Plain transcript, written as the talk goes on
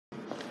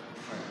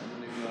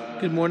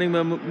Good morning,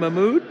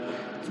 Mahmoud.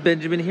 It's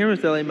Benjamin here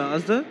with LA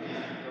Mazda.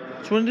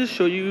 Just wanted to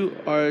show you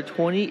our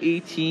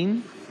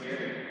 2018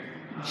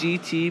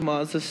 GT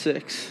Mazda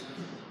 6.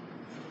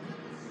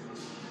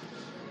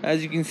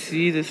 As you can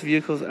see, this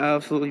vehicle is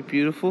absolutely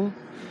beautiful,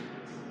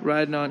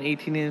 riding on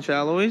 18-inch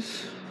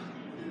alloys.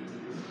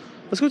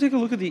 Let's go take a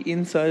look at the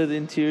inside of the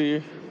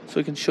interior so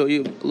I can show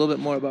you a little bit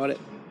more about it.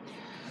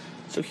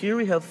 So here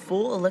we have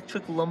full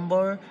electric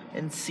lumbar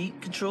and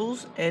seat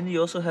controls, and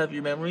you also have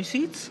your memory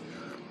seats,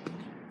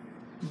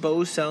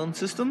 Bose sound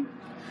system,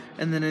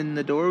 and then in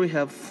the door we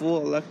have full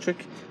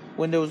electric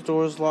windows,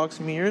 doors, locks,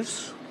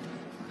 mirrors.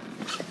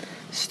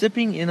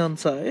 Stepping in on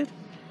side,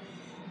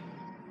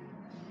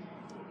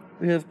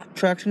 we have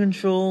traction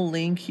control,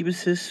 lane keep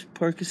assist,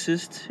 park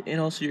assist,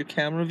 and also your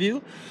camera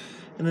view.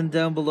 And then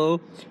down below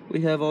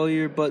we have all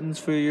your buttons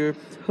for your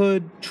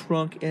hood,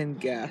 trunk, and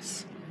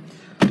gas.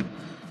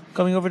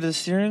 Coming over to the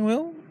steering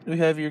wheel, we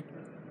have your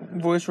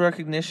voice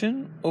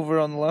recognition over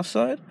on the left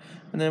side,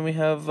 and then we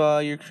have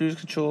your cruise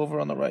control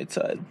over on the right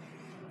side.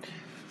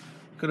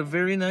 Got a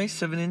very nice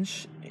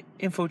 7-inch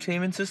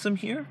infotainment system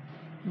here.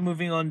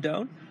 Moving on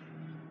down,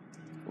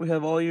 we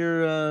have all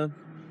your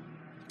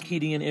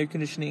heating and air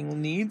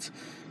conditioning needs,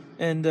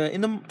 and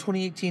in the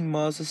 2018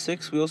 Mazda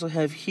 6 we also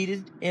have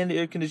heated and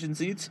air conditioned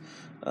seats,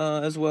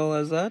 as well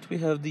as that we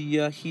have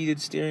the heated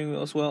steering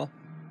wheel as well.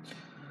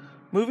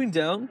 Moving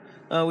down,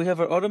 we have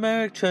our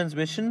automatic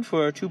transmission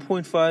for our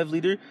 2.5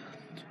 liter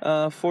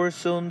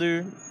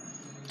 4-cylinder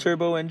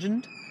turbo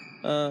engine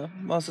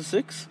Mazda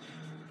 6,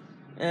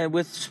 and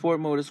with sport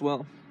mode as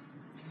well.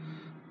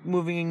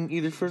 Moving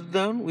either further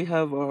down, we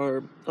have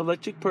our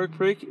electric park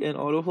brake and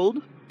auto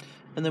hold,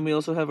 and then we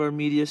also have our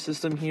media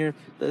system here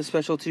that is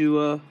special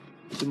to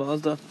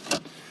Mazda.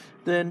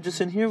 Then just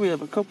in here we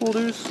have our cup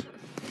holders,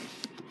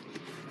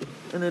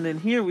 and then in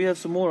here we have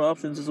some more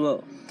options as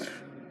well.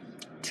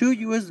 2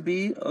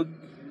 USB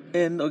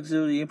and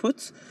auxiliary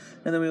inputs,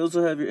 and then we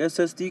also have your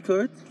SSD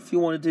card if you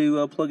wanted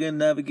to plug in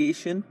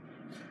navigation,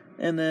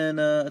 and then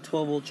a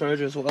 12-volt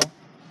charger as well.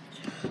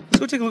 Let's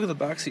go take a look at the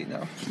back seat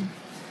now.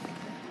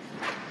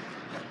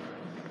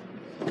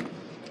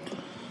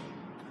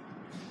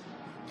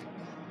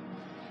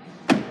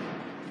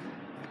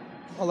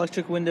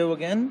 Electric window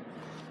again,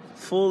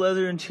 full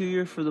leather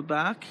interior for the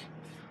back,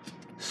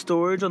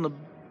 storage on the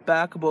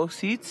back of both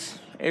seats,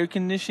 air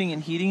conditioning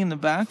and heating in the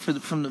back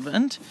from the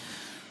vent.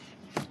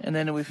 And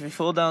then if we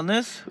fold down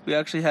this, we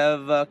actually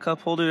have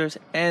cup holders,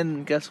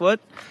 and guess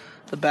what?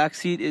 The back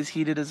seat is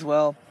heated as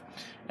well.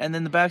 And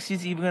then the back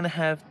seat's even going to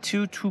have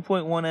two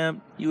 2.1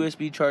 amp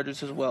USB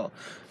chargers as well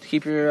to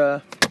keep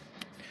your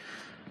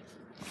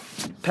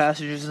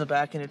passengers in the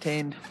back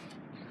entertained.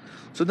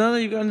 So now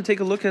that you've gotten to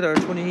take a look at our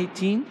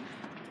 2018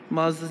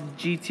 Mazda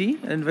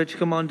GT, I invite you to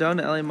come on down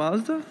to LA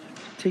Mazda,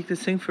 take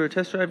this thing for a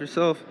test drive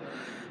yourself.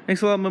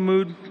 Thanks a lot,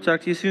 Mahmoud.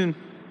 Talk to you soon.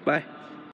 Bye.